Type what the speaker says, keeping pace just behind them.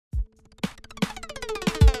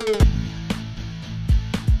Gonna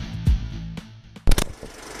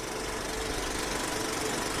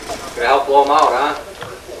help blow them out, huh?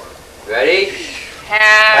 Ready?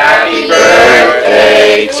 Happy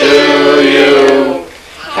birthday to you.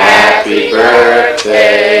 Happy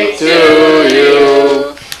birthday to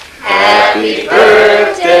you. Happy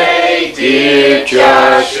birthday, dear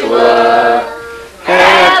Joshua.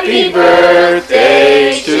 Happy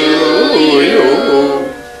birthday to you.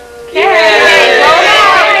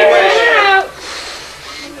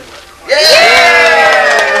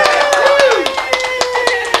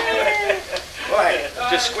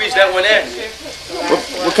 Just squeeze that one in.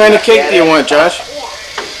 What kind of cake do you want, Josh?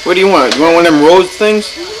 What do you want? You want one of them rose things?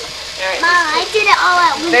 Mom, I did it all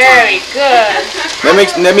at once. Very good.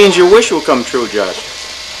 That means your wish will come true, Josh.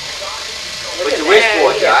 What's your wish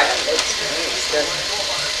for, Josh?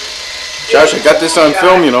 Josh, I got this on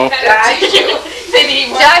film, you know. Josh,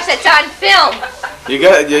 it's on film.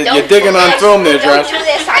 You're digging on film there, Josh. Don't do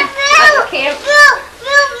this on camera.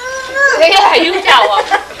 Yeah, you tell them.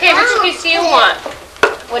 Okay, which piece do you want?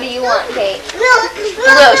 What do you want, Kate? Blue.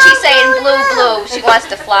 She's saying blue, blue. She wants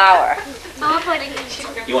the flower.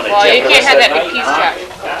 You want Well, you can't have that big piece, Josh.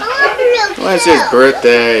 Well, it's his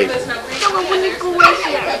birthday.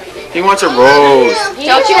 He wants a rose.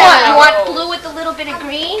 Don't you want blue with a little bit of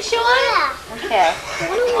green, Sean? Okay.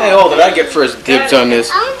 Hey, hold it. I get first dibs on this.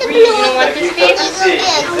 You don't want this piece?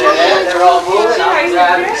 They're all moving. I'll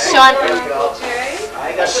grab it.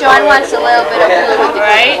 Sean wants a little bit of blue with the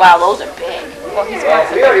green. Wow, those are big. Well, he's got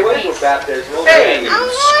some bigger piece. Hey,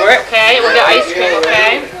 Squirt. Okay, we'll get ice cream,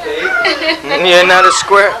 okay? Yeah, not a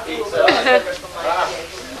square.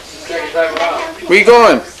 Where you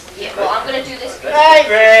going? Yeah, well, I'm going to do this piece. Hey,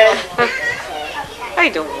 Greg. I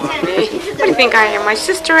don't want me. What do you think I am, my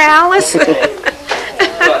sister Alice? Feels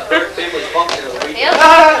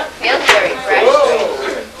very fresh.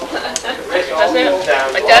 Doesn't it?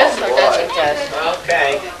 It does? Or does it does?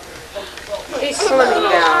 Okay. He's slimming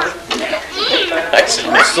down. I'm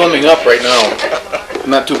slimming up right now. I'm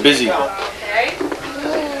not too busy. Okay.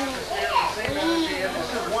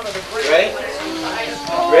 Ready?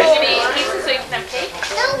 Ready? Give me pieces so you can have cake.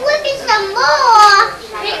 Don't whip me some more.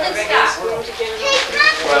 Cake, then stop.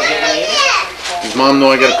 Does Mom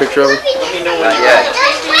know I got a picture of her? Let me know when you're ready.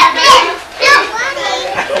 Don't whip it.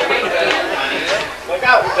 Look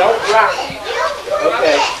out, don't rock.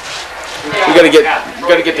 Okay. We gotta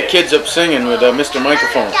get the kids up singing with Mr.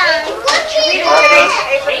 Microphone.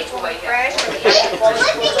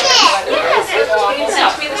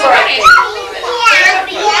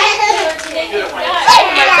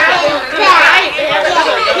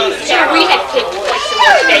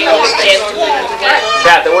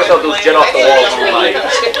 Cat, they always have those jet off the walls all night.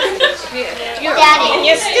 Daddy,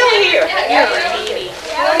 You're still here.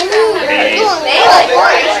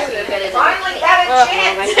 Finally got a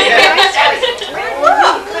chance.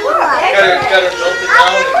 Got her built it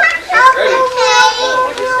down.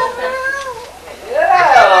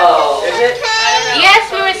 Is it? Yes,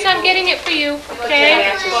 Marissa, I'm getting it for you. Okay?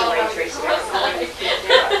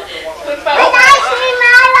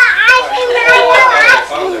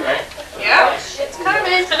 Yeah, it's coming.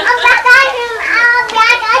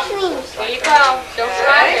 There you go. Don't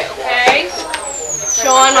drop it, okay?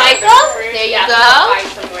 Sean, Michael, there you go.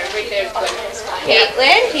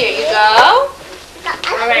 Caitlin, here you go.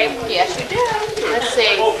 All right, yes you do. Let's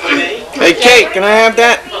see. Hey, Kate, can I have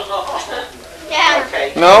that? Yeah.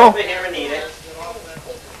 No?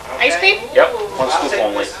 Ice cream? Yep, one scoop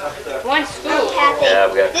only. One scoop. Yeah,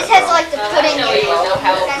 we got This has like the pudding in You know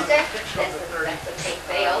how the center.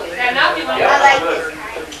 they're not doing I like this.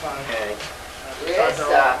 Get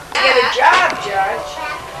a job, Judge.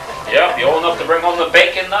 Yeah, you're old enough to bring home the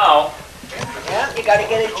bacon now. Yeah, you gotta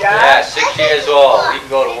get a job. Yeah, 6 years old. He can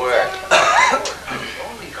go to work.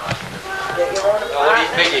 Get your own What do you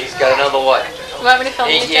figure? He's got another what? You want me to film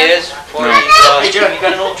 8 you, Jen? years? 20 years? Hey, John, you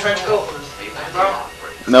got an old trench coat?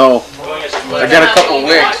 No. I got a couple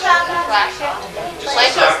wigs.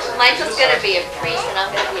 Michael's gonna be a priest and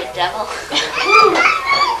I'm gonna be a devil.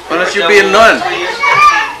 Why don't you be a nun?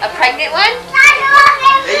 A pregnant one?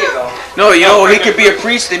 There you go. No, you know, he could be a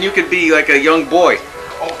priest and you could be like a young boy.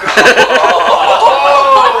 Oh, God.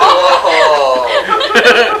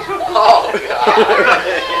 Oh, God.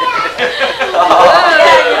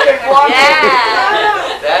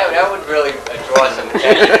 Yeah. That would really draw some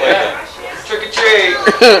attention. Trick or treat.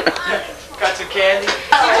 Got some candy?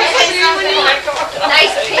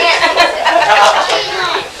 Nice pants.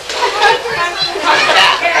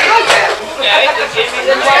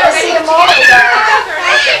 See them all together.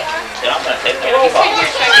 Yeah, I'm gonna take it.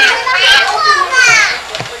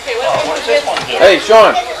 Hey,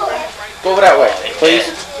 Sean. Go over that way, please.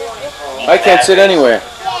 I can't sit anywhere.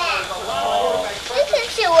 We can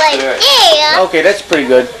sit right there. Okay, that's pretty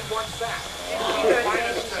good.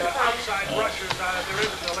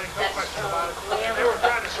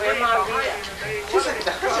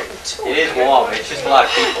 It is warm. It's just a lot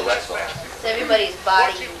of people. That's all. It's everybody's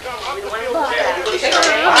body.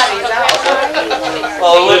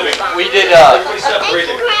 Well, we did Grandma.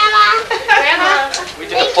 we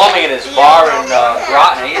did the plumbing in his bar in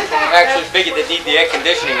Groton. He actually figured they need the air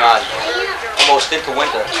conditioning on almost into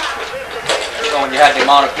winter. So when you had the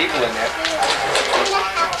amount of people in there.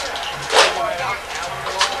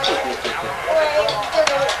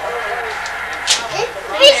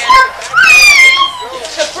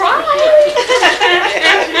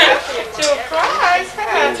 Surprise,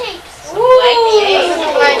 huh? Ooh.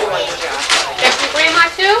 That's from Grandma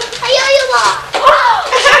too? A yo-yo ball.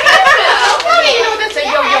 How do you know that's a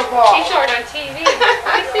yo-yo ball? She saw it on TV.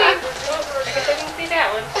 I see. I guess I didn't see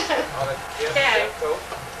that one. Okay.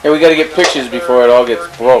 Hey, we gotta get pictures before it all gets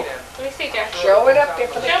broke. Let me see, Josh. Show it up there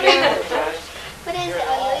for the Show me. camera. What is it?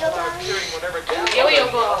 A yo-yo ball? Yo-yo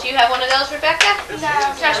ball. Do you have one of those, Rebecca? No.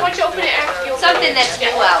 Josh, why don't you open it after you open Something it? that's new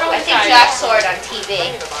out. I think Josh saw it on TV.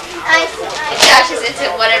 I And Josh is into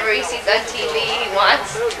whatever he sees on TV he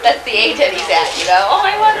wants. That's the age that he's at, you know? Oh,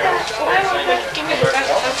 I want that. I want that. Give me the best.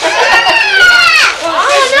 Oh,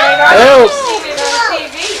 no. Help! See it on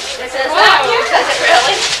TV. It says that. Does it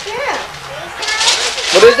really?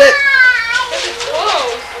 What is it?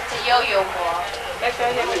 Whoa. It's a yo-yo ball. That's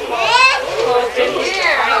why I have to close it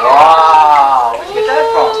here. Wow. Where'd you get that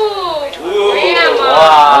from? Ooh. Grandma. Wow.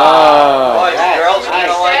 Ah. Boy, the girls are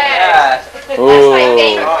gonna like that. That's my Ooh.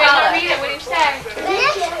 favorite color. Read it. What do you say?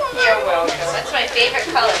 You're welcome. That's my favorite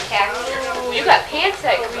color, cactus. Ooh, you got pants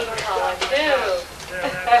that green color too.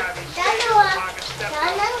 Another one.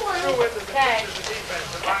 Okay.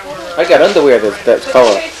 I got underwear that's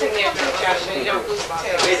color. It's in there, Josh. You don't lose it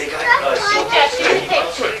too. Hey, they got Josh, give me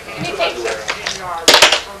tape. Give me tape.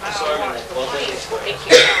 Thank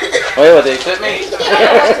you. Oh yeah, they fit me? Did you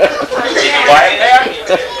buy it there?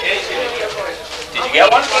 Did you get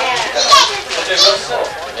one?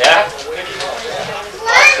 Yeah?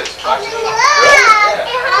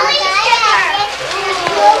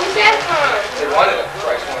 Who's that from? They wanted it.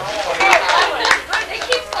 It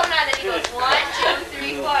keeps going on, then he goes 1, 2,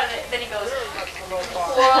 3, 4, then he goes 4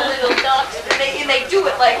 little ducks, and they do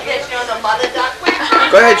it like this, you know, the mother duck.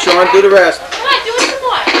 Go ahead, Sean, do the rest. Come on, do it some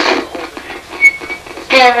more.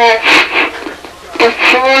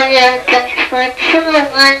 Before you the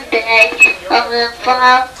one day of the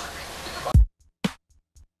fall.